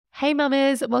Hey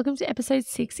mamas, welcome to episode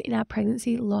 6 in our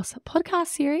pregnancy loss podcast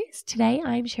series. Today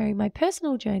I'm sharing my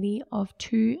personal journey of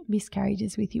 2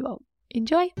 miscarriages with you all.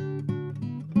 Enjoy!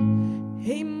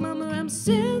 Hey mama, I'm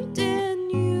sending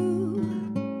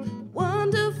you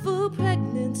wonderful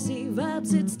pregnancy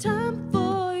vibes. It's time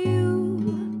for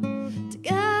you to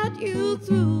guide you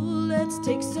through. Let's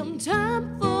take some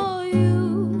time for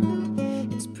you.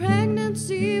 It's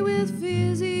pregnancy with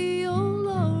Physio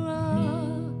Laura.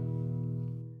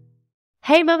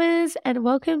 Hey mamas, and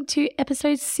welcome to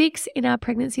episode 6 in our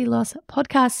pregnancy loss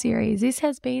podcast series. This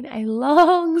has been a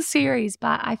long series,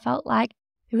 but I felt like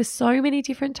there were so many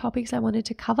different topics I wanted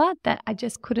to cover that I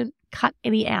just couldn't cut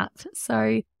any out.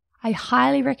 So I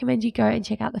highly recommend you go and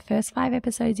check out the first 5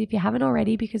 episodes if you haven't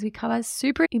already, because we cover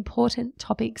super important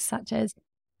topics such as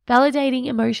validating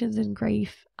emotions and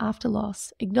grief after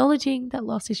loss, acknowledging that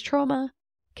loss is trauma,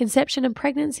 conception and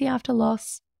pregnancy after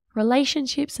loss,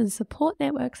 relationships and support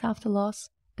networks after loss,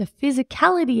 the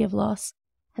physicality of loss,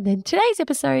 and then today's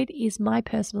episode is my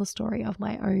personal story of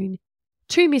my own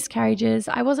 2 miscarriages.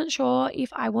 I wasn't sure if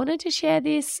I wanted to share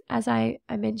this, as I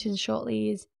mentioned shortly,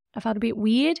 is I felt a bit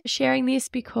weird sharing this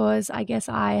because I guess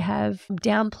I have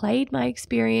downplayed my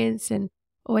experience and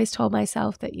always told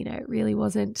myself that, it really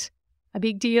wasn't a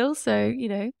big deal. So,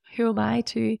 who am I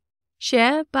to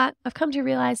share? But I've come to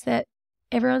realize that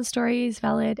everyone's story is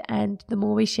valid and the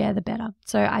more we share, the better.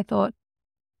 So I thought,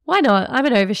 why not? I'm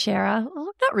an oversharer.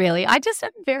 Oh, not really. I just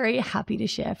am very happy to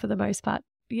share for the most part.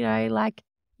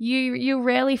 You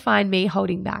rarely find me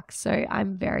holding back. So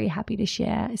I'm very happy to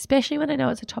share, especially when I know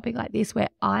it's a topic like this where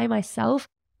I myself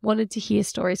wanted to hear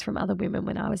stories from other women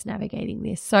when I was navigating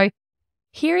this. So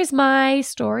here is my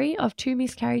story of 2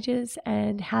 miscarriages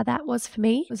and how that was for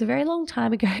me. It was a very long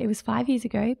time ago. It was 5 years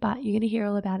ago, but you're going to hear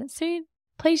all about it soon.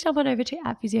 Please jump on over to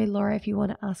 @PhysioLaura if you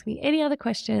want to ask me any other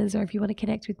questions or if you want to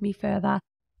connect with me further.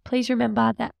 Please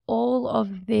remember that all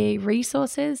of the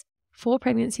resources for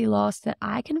pregnancy loss that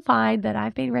I can find that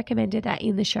I've been recommended are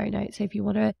in the show notes. So if you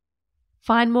want to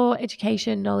find more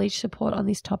education, knowledge, support on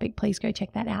this topic, please go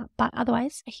check that out. But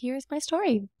otherwise, here is my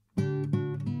story.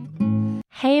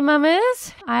 Hey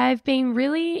mamas, I've been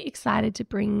really excited to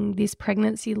bring this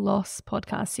pregnancy loss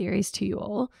podcast series to you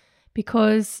all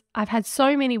because I've had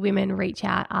so many women reach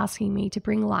out asking me to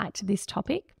bring light to this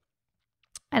topic.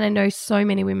 And I know so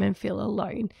many women feel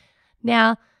alone.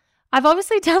 Now, I've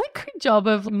obviously done a good job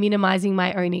of minimizing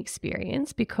my own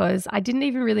experience because I didn't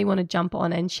even really want to jump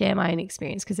on and share my own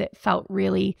experience because it felt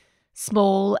really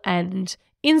small and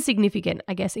insignificant,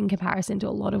 I guess, in comparison to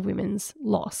a lot of women's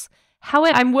loss.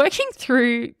 However, I'm working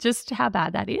through just how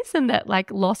bad that is and that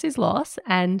loss is loss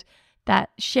and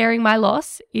that sharing my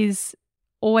loss is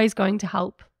always going to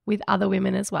help with other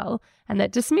women as well, and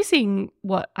that dismissing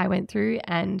what I went through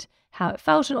and how it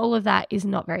felt and all of that is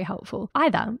not very helpful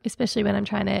either, especially when I'm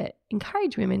trying to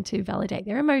encourage women to validate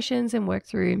their emotions and work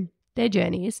through their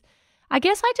journeys. I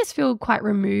guess I just feel quite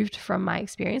removed from my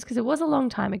experience because it was a long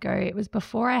time ago. It was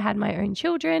before I had my own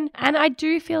children, and I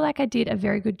do feel like I did a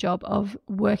very good job of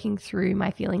working through my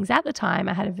feelings at the time.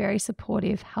 I had a very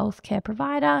supportive healthcare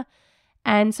provider.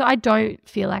 And so I don't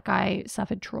feel like I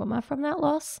suffered trauma from that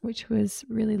loss, which was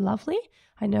really lovely.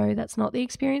 I know that's not the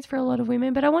experience for a lot of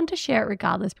women, but I want to share it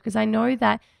regardless because I know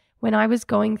that when I was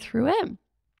going through it,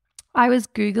 I was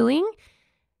Googling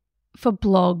for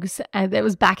blogs, and it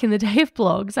was back in the day of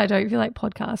blogs. I don't feel like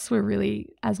podcasts were really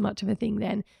as much of a thing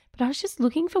then, but I was just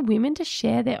looking for women to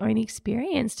share their own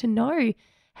experience, to know,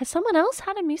 has someone else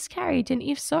had a miscarriage? And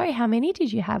if so, how many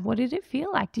did you have? What did it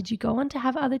feel like? Did you go on to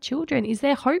have other children? Is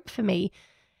there hope for me?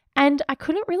 And I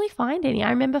couldn't really find any. I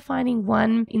remember finding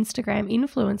one Instagram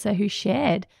influencer who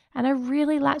shared, and I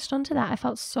really latched onto that. I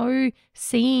felt so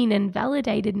seen and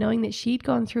validated knowing that she'd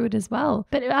gone through it as well.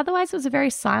 But otherwise, it was a very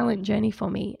silent journey for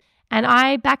me. And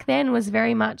I, back then, was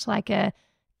very much like a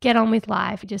get on with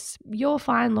life. Just, you're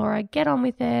fine, Laura, get on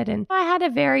with it. And I had a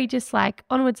very just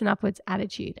onwards and upwards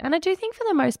attitude. And I do think for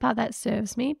the most part that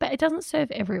serves me, but it doesn't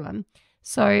serve everyone.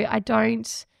 So I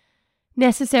don't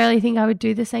necessarily think I would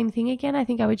do the same thing again. I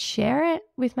think I would share it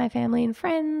with my family and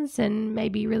friends and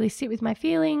maybe really sit with my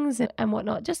feelings and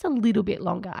whatnot just a little bit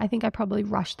longer. I think I probably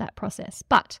rushed that process.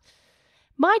 But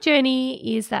my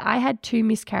journey is that I had 2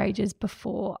 miscarriages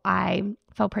before I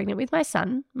fell pregnant with my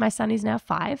son. My son is now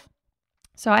 5.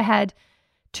 So I had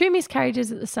 2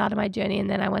 miscarriages at the start of my journey, and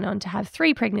then I went on to have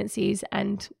 3 pregnancies,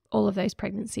 and all of those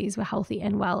pregnancies were healthy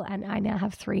and well, and I now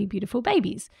have 3 beautiful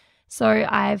babies. So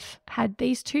I've had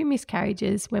these 2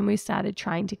 miscarriages when we started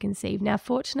trying to conceive. Now,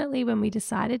 fortunately, when we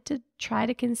decided to try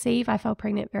to conceive, I fell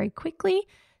pregnant very quickly,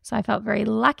 so I felt very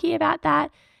lucky about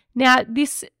that. Now,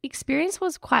 this experience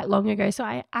was quite long ago, so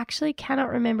I actually cannot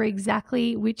remember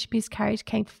exactly which miscarriage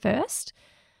came first,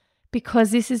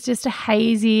 because this is just a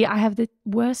hazy, I have the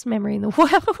worst memory in the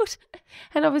world.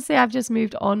 And obviously I've just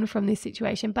moved on from this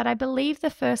situation. But I believe the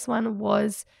first one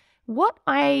was what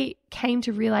I came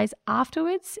to realize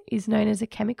afterwards is known as a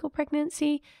chemical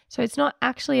pregnancy. So it's not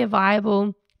actually a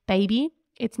viable baby.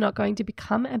 It's not going to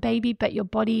become a baby, but your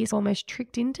body is almost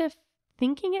tricked into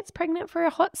thinking it's pregnant for a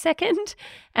hot second.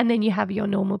 And then you have your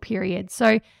normal period.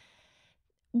 So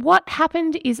what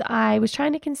happened is I was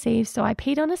trying to conceive, so I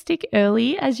peed on a stick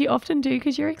early, as you often do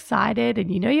because you're excited and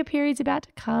you know your period's about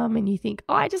to come and you think,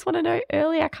 oh, I just want to know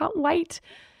early. I can't wait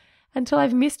until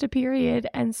I've missed a period.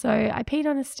 And so I peed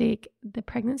on a stick. The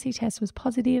pregnancy test was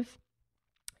positive.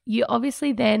 You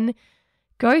obviously then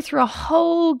go through a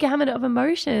whole gamut of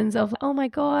emotions of, oh my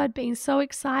God, being so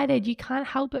excited. You can't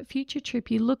help but future trip.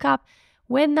 You look up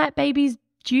when that baby's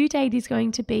due date is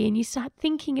going to be and you start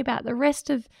thinking about the rest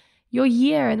of your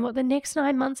year and what the next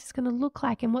 9 months is going to look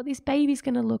like and what this baby's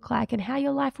going to look like and how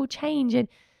your life will change. And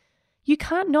you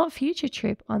can't not future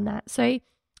trip on that. So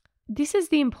this is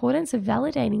the importance of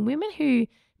validating. Women who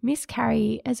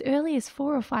miscarry as early as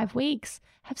 4 or 5 weeks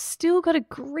have still got to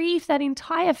grieve that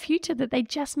entire future that they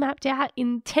just mapped out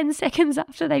in 10 seconds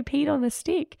after they peed on the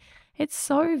stick. It's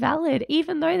so valid,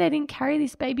 even though they didn't carry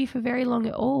this baby for very long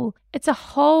at all. It's a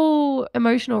whole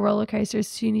emotional roller coaster as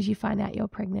soon as you find out you're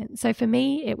pregnant. So for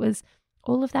me, it was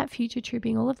all of that future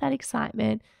tripping, all of that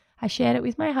excitement. I shared it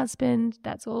with my husband.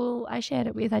 That's all I shared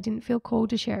it with. I didn't feel called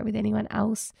to share it with anyone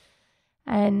else.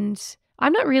 And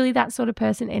I'm not really that sort of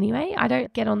person anyway. I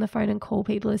don't get on the phone and call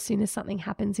people as soon as something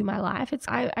happens in my life.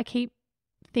 I keep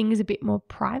things a bit more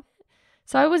private.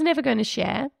 So I was never going to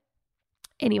share.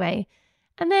 Anyway,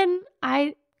 and then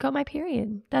I got my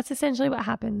period. That's essentially what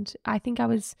happened. I think I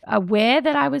was aware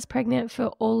that I was pregnant for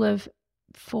all of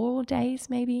 4 days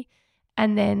maybe.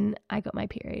 And then I got my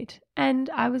period. And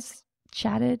I was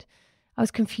shattered. I was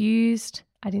confused.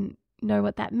 I didn't know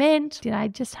what that meant. Did I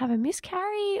just have a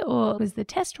miscarry or was the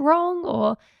test wrong?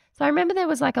 So I remember there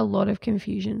was like a lot of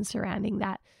confusion surrounding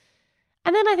that.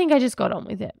 And then I think I just got on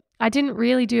with it. I didn't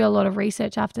really do a lot of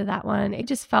research after that one. It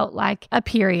just felt like a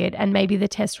period and maybe the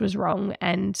test was wrong.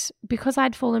 And because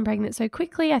I'd fallen pregnant so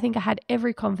quickly, I think I had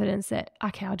every confidence that,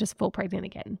 okay, I'll just fall pregnant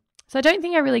again. So I don't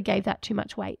think I really gave that too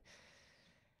much weight.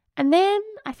 And then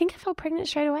I think I fell pregnant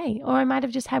straight away, or I might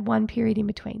have just had one period in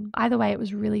between. Either way, it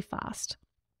was really fast.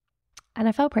 And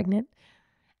I fell pregnant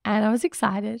and I was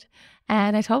excited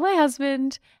and I told my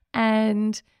husband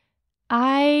and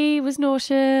I was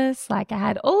nauseous, like I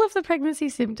had all of the pregnancy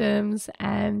symptoms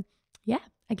and yeah,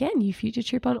 again, you future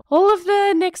trip on all of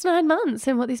the next 9 months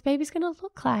and what this baby's going to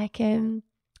look like. And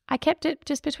I kept it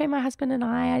just between my husband and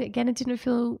I. Again, I didn't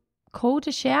feel called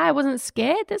to share. I wasn't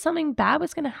scared that something bad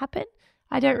was going to happen.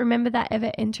 I don't remember that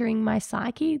ever entering my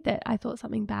psyche that I thought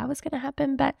something bad was going to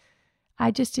happen, but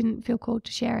I just didn't feel called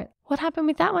to share it. What happened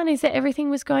with that one is that everything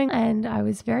was going and I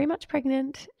was very much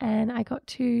pregnant and I got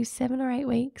to 7 or 8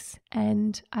 weeks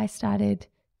and I started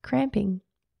cramping.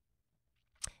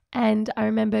 And I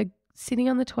remember sitting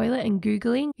on the toilet and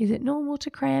Googling, is it normal to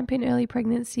cramp in early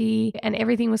pregnancy? And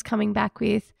everything was coming back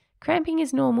with cramping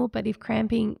is normal, but if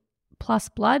cramping plus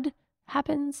blood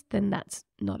happens, then that's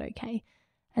not okay.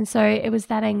 And so it was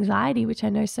that anxiety, which I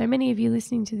know so many of you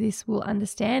listening to this will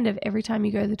understand, of every time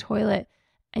you go to the toilet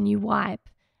and you wipe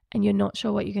and you're not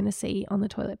sure what you're going to see on the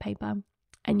toilet paper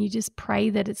and you just pray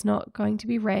that it's not going to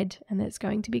be red and that it's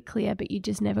going to be clear, but you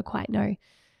just never quite know.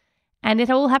 And it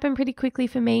all happened pretty quickly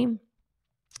for me.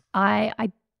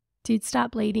 I did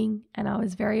start bleeding and I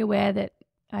was very aware that,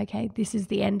 okay, this is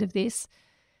the end of this.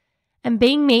 And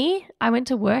being me, I went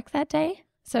to work that day.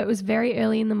 So it was very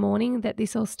early in the morning that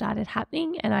this all started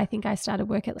happening. And I think I started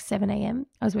work at 7 a.m.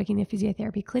 I was working in a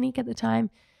physiotherapy clinic at the time.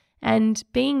 And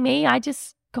being me, I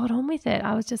just got on with it.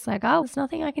 I was just like, oh, there's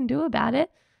nothing I can do about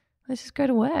it. Let's just go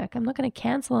to work. I'm not going to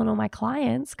cancel on all my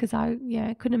clients because I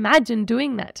couldn't imagine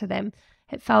doing that to them.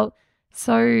 It felt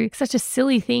such a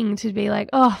silly thing to be like,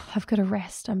 oh, I've got to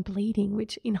rest. I'm bleeding,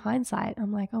 which in hindsight,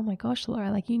 I'm like, oh my gosh,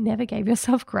 Laura, like you never gave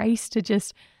yourself grace to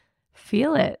just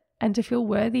feel it and to feel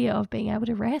worthy of being able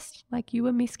to rest. Like you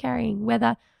were miscarrying,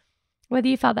 whether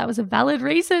you felt that was a valid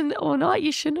reason or not,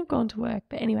 you shouldn't have gone to work.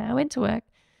 But anyway, I went to work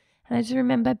and I just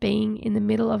remember being in the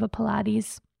middle of a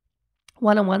Pilates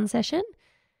one-on-one session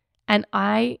and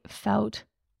I felt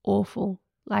awful.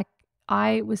 Like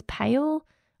I was pale.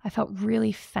 I felt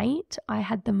really faint. I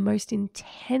had the most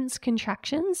intense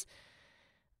contractions,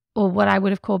 or what I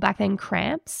would have called back then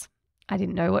cramps. I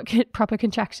didn't know what proper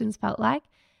contractions felt like.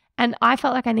 And I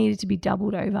felt like I needed to be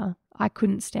doubled over. I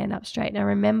couldn't stand up straight. And I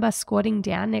remember squatting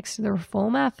down next to the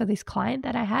reformer for this client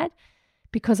that I had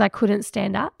because I couldn't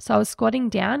stand up. So I was squatting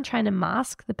down trying to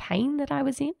mask the pain that I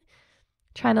was in,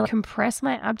 trying to compress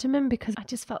my abdomen because I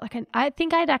just felt like I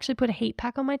think I'd actually put a heat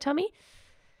pack on my tummy,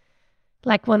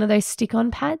 like one of those stick-on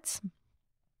pads.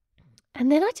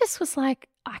 And then I just was like,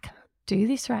 I can't do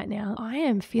this right now. I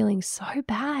am feeling so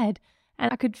bad.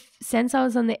 And I could sense I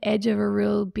was on the edge of a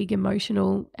real big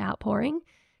emotional outpouring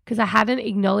because I hadn't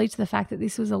acknowledged the fact that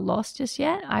this was a loss just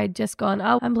yet. I had just gone,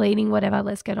 oh, I'm bleeding, whatever,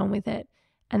 let's get on with it.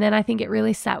 And then I think it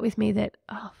really sat with me that,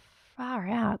 oh, far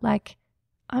out. Like,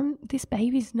 this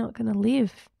baby's not going to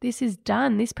live. This is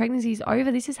done. This pregnancy is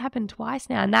over. This has happened twice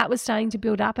now. And that was starting to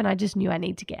build up and I just knew I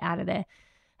need to get out of there.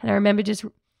 And I remember just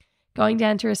going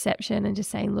down to reception and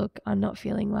just saying, look, I'm not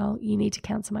feeling well. You need to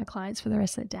counsel my clients for the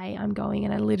rest of the day. I'm going.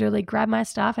 And I literally grabbed my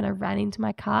stuff and I ran into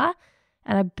my car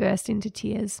and I burst into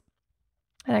tears.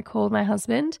 And I called my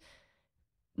husband,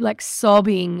 like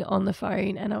sobbing on the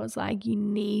phone. And I was like,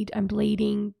 I'm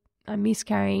bleeding. I'm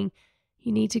miscarrying.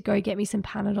 You need to go get me some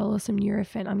Panadol or some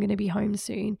Nurofen. I'm going to be home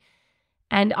soon.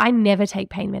 And I never take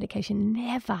pain medication.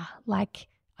 Never. Like,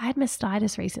 I had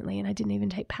mastitis recently and I didn't even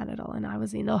take Panadol and I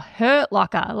was in a hurt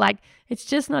locker. Like, it's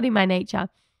just not in my nature.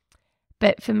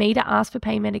 But for me to ask for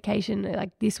pain medication,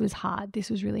 like, this was hard. This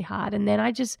was really hard. And then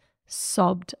I just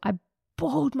sobbed. I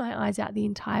bawled my eyes out the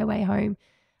entire way home.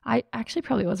 I actually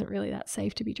probably wasn't really that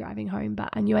safe to be driving home, but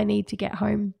I knew I needed to get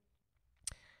home.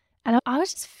 And I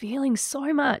was just feeling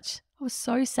so much. I was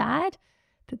so sad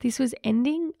that this was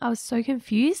ending. I was so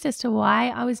confused as to why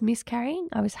I was miscarrying.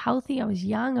 I was healthy. I was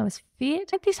young. I was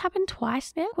fit. Like, this happened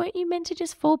twice now. Weren't you meant to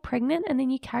just fall pregnant and then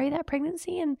you carry that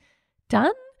pregnancy and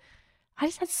done? I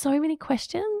just had so many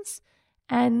questions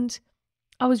and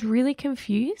I was really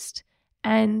confused.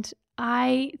 And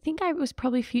I think I was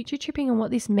probably future tripping on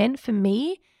what this meant for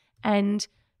me and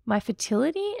my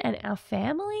fertility and our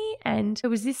family. And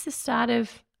was this the start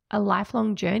of a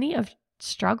lifelong journey of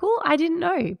struggle? I didn't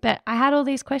know, but I had all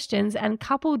these questions, and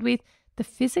coupled with the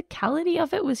physicality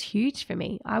of it was huge for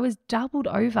me. I was doubled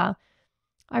over.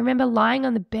 I remember lying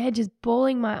on the bed just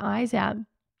bawling my eyes out. And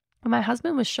my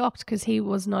husband was shocked because he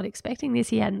was not expecting this.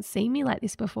 He hadn't seen me like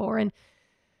this before. And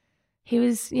he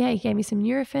gave me some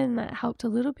Nurofen that helped a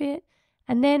little bit.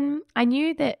 And then I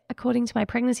knew that according to my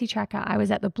pregnancy tracker, I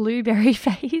was at the blueberry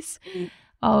phase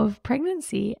of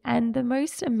pregnancy. And the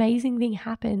most amazing thing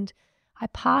happened. I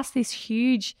passed this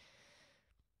huge,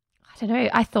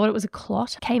 I thought it was a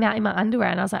clot, came out in my underwear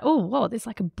and I was like, oh, whoa, there's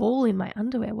like a ball in my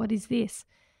underwear. What is this?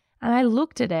 And I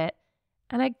looked at it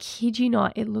and I kid you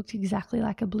not, it looked exactly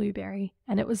like a blueberry.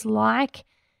 And it was like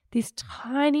this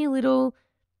tiny little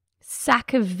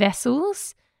sack of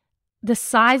vessels, the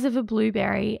size of a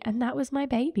blueberry, and that was my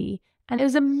baby. And it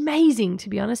was amazing, to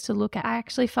be honest, to look at. I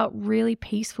actually felt really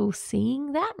peaceful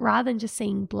seeing that rather than just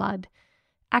seeing blood.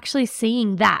 Actually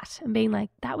seeing that and being like,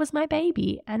 that was my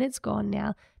baby and it's gone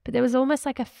now. But there was almost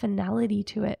like a finality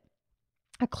to it,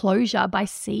 a closure by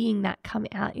seeing that come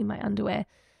out in my underwear.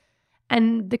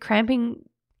 And the cramping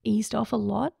eased off a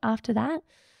lot after that.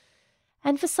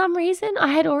 And for some reason,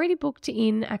 I had already booked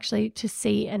in actually to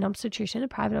see an obstetrician, a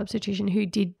private obstetrician who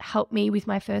did help me with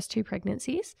my first 2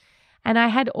 pregnancies. And I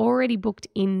had already booked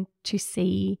in to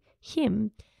see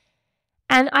him.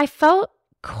 And I felt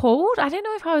called. I don't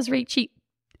know if I was reaching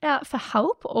out for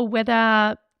help or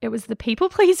whether it was the people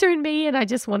pleaser in me and I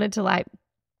just wanted to like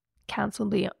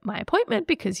cancel my appointment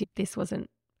because this wasn't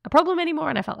a problem anymore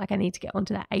and I felt like I need to get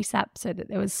onto that ASAP so that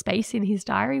there was space in his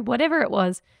diary. Whatever it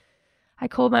was, I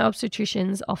called my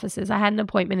obstetrician's offices. I had an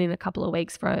appointment in a couple of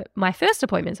weeks for my first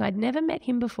appointment, so I'd never met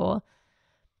him before.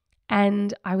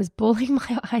 And I was bawling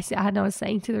my eyes out and I was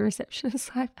saying to the receptionist,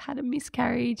 I've had a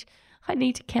miscarriage. I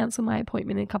need to cancel my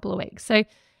appointment in a couple of weeks. So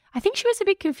I think she was a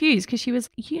bit confused because she was,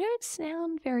 you don't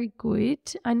sound very good.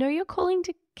 I know you're calling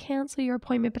to cancel your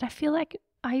appointment, but I feel like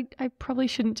I probably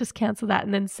shouldn't just cancel that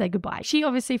and then say goodbye. She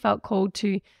obviously felt called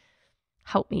to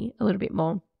help me a little bit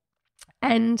more.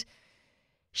 And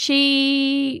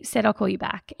she said, I'll call you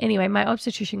back. Anyway, my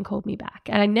obstetrician called me back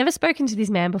and I'd never spoken to this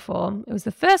man before. It was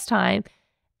the first time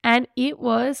and it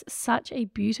was such a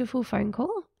beautiful phone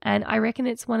call. And I reckon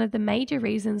it's one of the major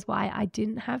reasons why I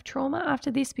didn't have trauma after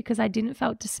this because I didn't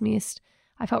felt dismissed.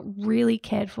 I felt really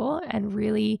cared for and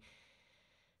really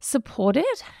supported.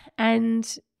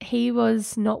 And he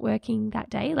was not working that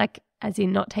day, like as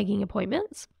in not taking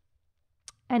appointments.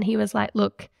 And he was like,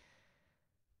 look,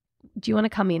 do you want to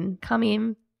come in? Come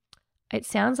in. It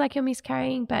sounds like you're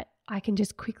miscarrying, but I can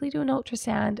just quickly do an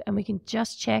ultrasound and we can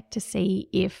just check to see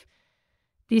if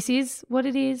this is what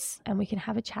it is and we can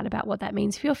have a chat about what that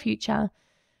means for your future.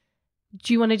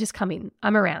 Do you want to just come in?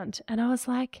 I'm around. And I was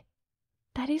like,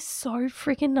 that is so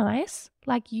freaking nice.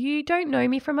 Like, you don't know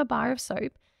me from a bar of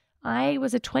soap. I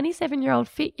was a 27-year-old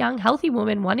fit, young, healthy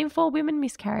woman. 1 in 4 women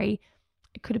miscarry.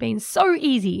 It could have been so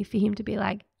easy for him to be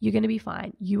like, you're going to be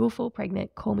fine. You will fall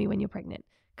pregnant. Call me when you're pregnant.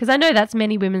 Because I know that's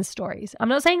many women's stories. I'm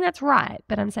not saying that's right,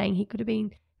 but I'm saying he could have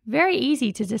been very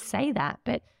easy to just say that.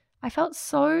 But I felt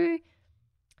so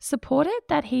supported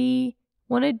that he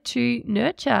wanted to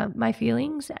nurture my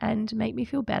feelings and make me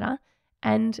feel better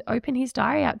and open his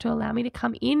diary up to allow me to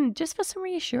come in just for some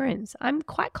reassurance. I'm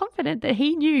quite confident that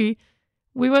he knew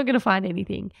we weren't going to find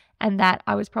anything and that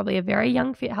I was probably a very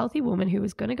young, fit, healthy woman who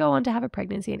was going to go on to have a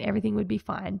pregnancy and everything would be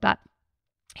fine. But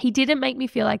he didn't make me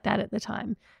feel like that at the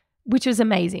time, which was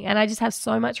amazing. And I just have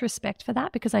so much respect for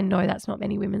that because I know that's not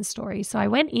many women's stories. So I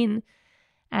went in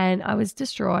and I was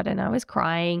distraught and I was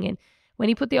crying. And when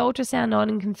he put the ultrasound on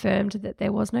and confirmed that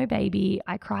there was no baby,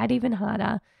 I cried even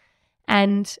harder.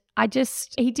 And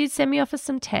he did send me off for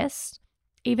some tests,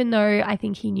 even though I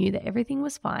think he knew that everything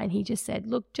was fine. He just said,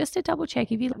 look, just to double check,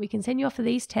 we can send you off for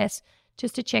these tests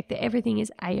just to check that everything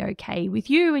is A-okay with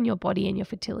you and your body and your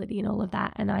fertility and all of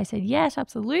that. And I said, yes,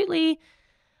 absolutely.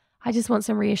 I just want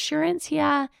some reassurance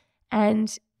here.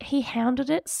 And he handled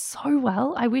it so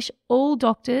well. I wish all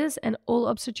doctors and all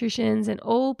obstetricians and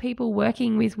all people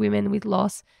working with women with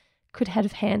loss could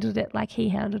have handled it like he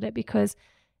handled it, because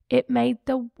it made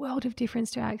the world of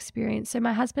difference to our experience. So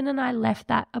my husband and I left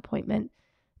that appointment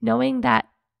knowing that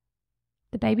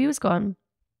the baby was gone,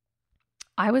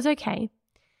 I was okay,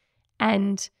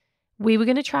 and we were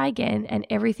going to try again and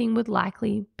everything would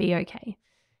likely be okay.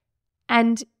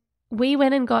 And we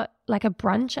went and got like a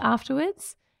brunch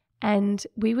afterwards and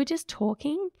we were just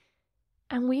talking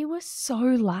and we were so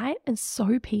light and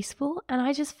so peaceful, and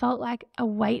I just felt like a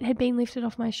weight had been lifted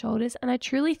off my shoulders. And I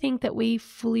truly think that we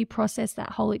fully processed that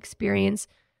whole experience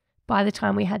by the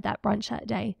time we had that brunch that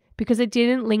day, because it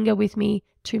didn't linger with me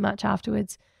too much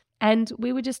afterwards. And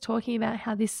we were just talking about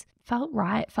how this felt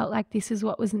right, felt like this is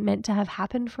what was meant to have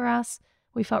happened for us.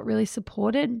 We felt really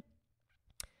supported.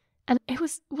 And it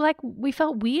was like, we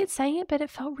felt weird saying it, but it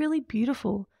felt really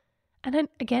beautiful. And then,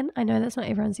 again, I know that's not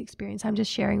everyone's experience. I'm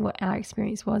just sharing what our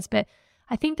experience was. But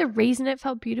I think the reason it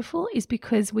felt beautiful is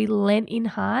because we lent in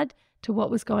hard to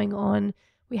what was going on.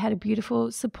 We had a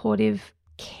beautiful, supportive,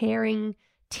 caring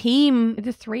team,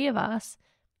 the 3 of us.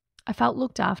 I felt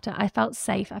looked after. I felt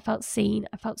safe. I felt seen.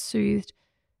 I felt soothed.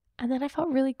 And then I felt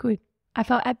really good. I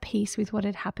felt at peace with what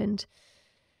had happened.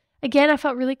 Again, I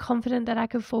felt really confident that I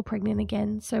could fall pregnant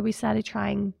again. So we started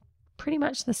trying pretty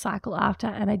much the cycle after,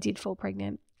 and I did fall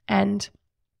pregnant. And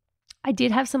I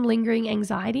did have some lingering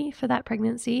anxiety for that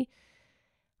pregnancy.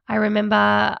 I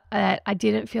remember that I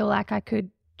didn't feel like I could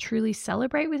truly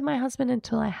celebrate with my husband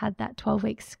until I had that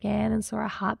 12-week scan and saw a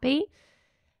heartbeat.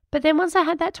 But then once I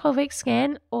had that 12-week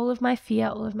scan, all of my fear,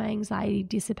 all of my anxiety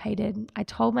dissipated. I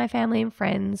told my family and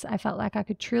friends. I felt like I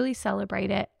could truly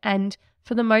celebrate it. And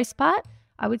for the most part,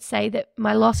 I would say that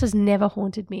my loss has never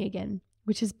haunted me again,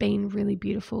 which has been really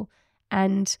beautiful.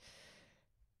 And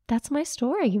that's my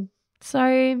story.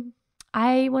 So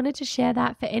I wanted to share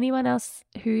that for anyone else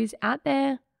who's out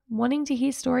there wanting to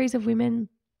hear stories of women.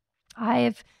 I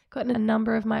have gotten a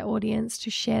number of my audience to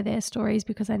share their stories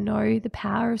because I know the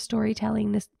power of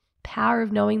storytelling, the power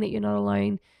of knowing that you're not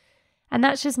alone. And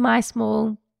that's just my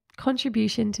small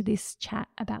contribution to this chat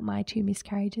about my 2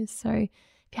 miscarriages. So if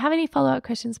you have any follow-up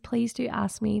questions, please do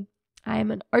ask me. I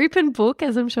am an open book,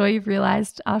 as I'm sure you've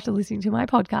realized after listening to my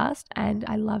podcast, and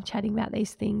I love chatting about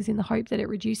these things in the hope that it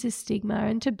reduces stigma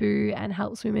and taboo and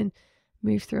helps women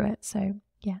move through it. So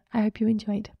yeah, I hope you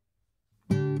enjoyed.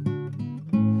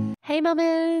 Hey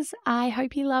mamas, I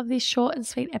hope you love this short and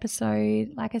sweet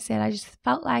episode. Like I said, I just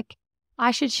felt like I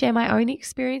should share my own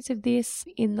experience of this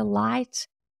in the light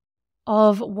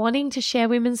of wanting to share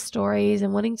women's stories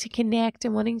and wanting to connect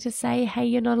and wanting to say, hey,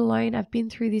 you're not alone. I've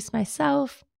been through this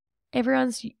myself.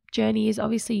 Everyone's journey is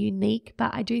obviously unique,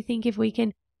 but I do think if we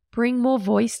can bring more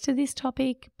voice to this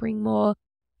topic, bring more,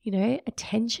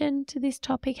 attention to this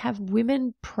topic, have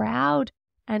women proud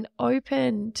and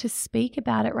open to speak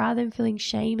about it rather than feeling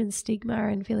shame and stigma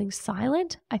and feeling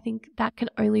silent, I think that can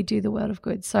only do the world of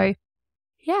good. So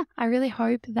yeah, I really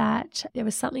hope that there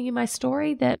was something in my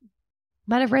story that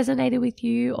might have resonated with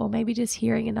you, or maybe just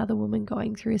hearing another woman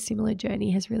going through a similar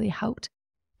journey has really helped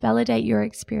validate your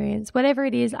experience. Whatever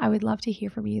it is, I would love to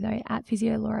hear from you though. At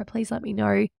PhysioLaura, please let me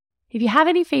know. If you have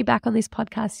any feedback on this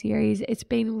podcast series, it's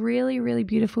been really, really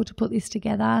beautiful to put this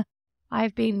together.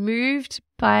 I've been moved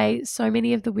by so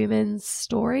many of the women's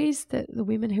stories, the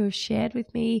women who have shared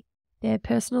with me their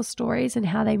personal stories and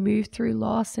how they moved through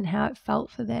loss and how it felt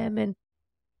for them. And,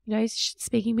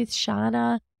 speaking with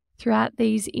Shana throughout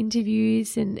these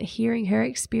interviews and hearing her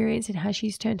experience and how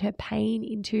she's turned her pain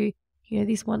into,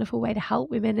 this wonderful way to help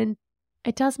women. And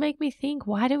it does make me think,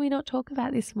 why do we not talk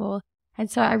about this more?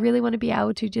 And so I really want to be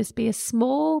able to just be a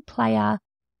small player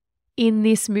in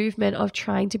this movement of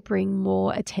trying to bring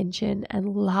more attention and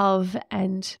love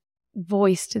and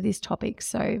voice to this topic.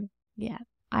 So yeah,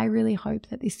 I really hope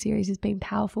that this series has been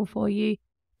powerful for you.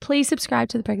 Please subscribe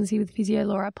to the Pregnancy with Physio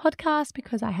Laura podcast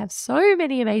because I have so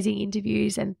many amazing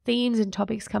interviews and themes and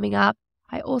topics coming up.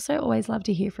 I also always love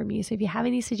to hear from you. So if you have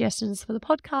any suggestions for the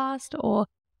podcast or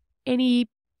any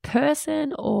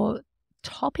person or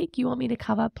topic you want me to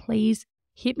cover, please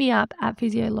hit me up at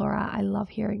Physio Laura. I love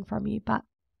hearing from you. But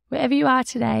wherever you are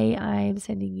today, I am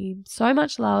sending you so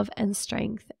much love and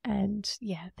strength. And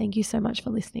yeah, thank you so much for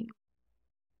listening.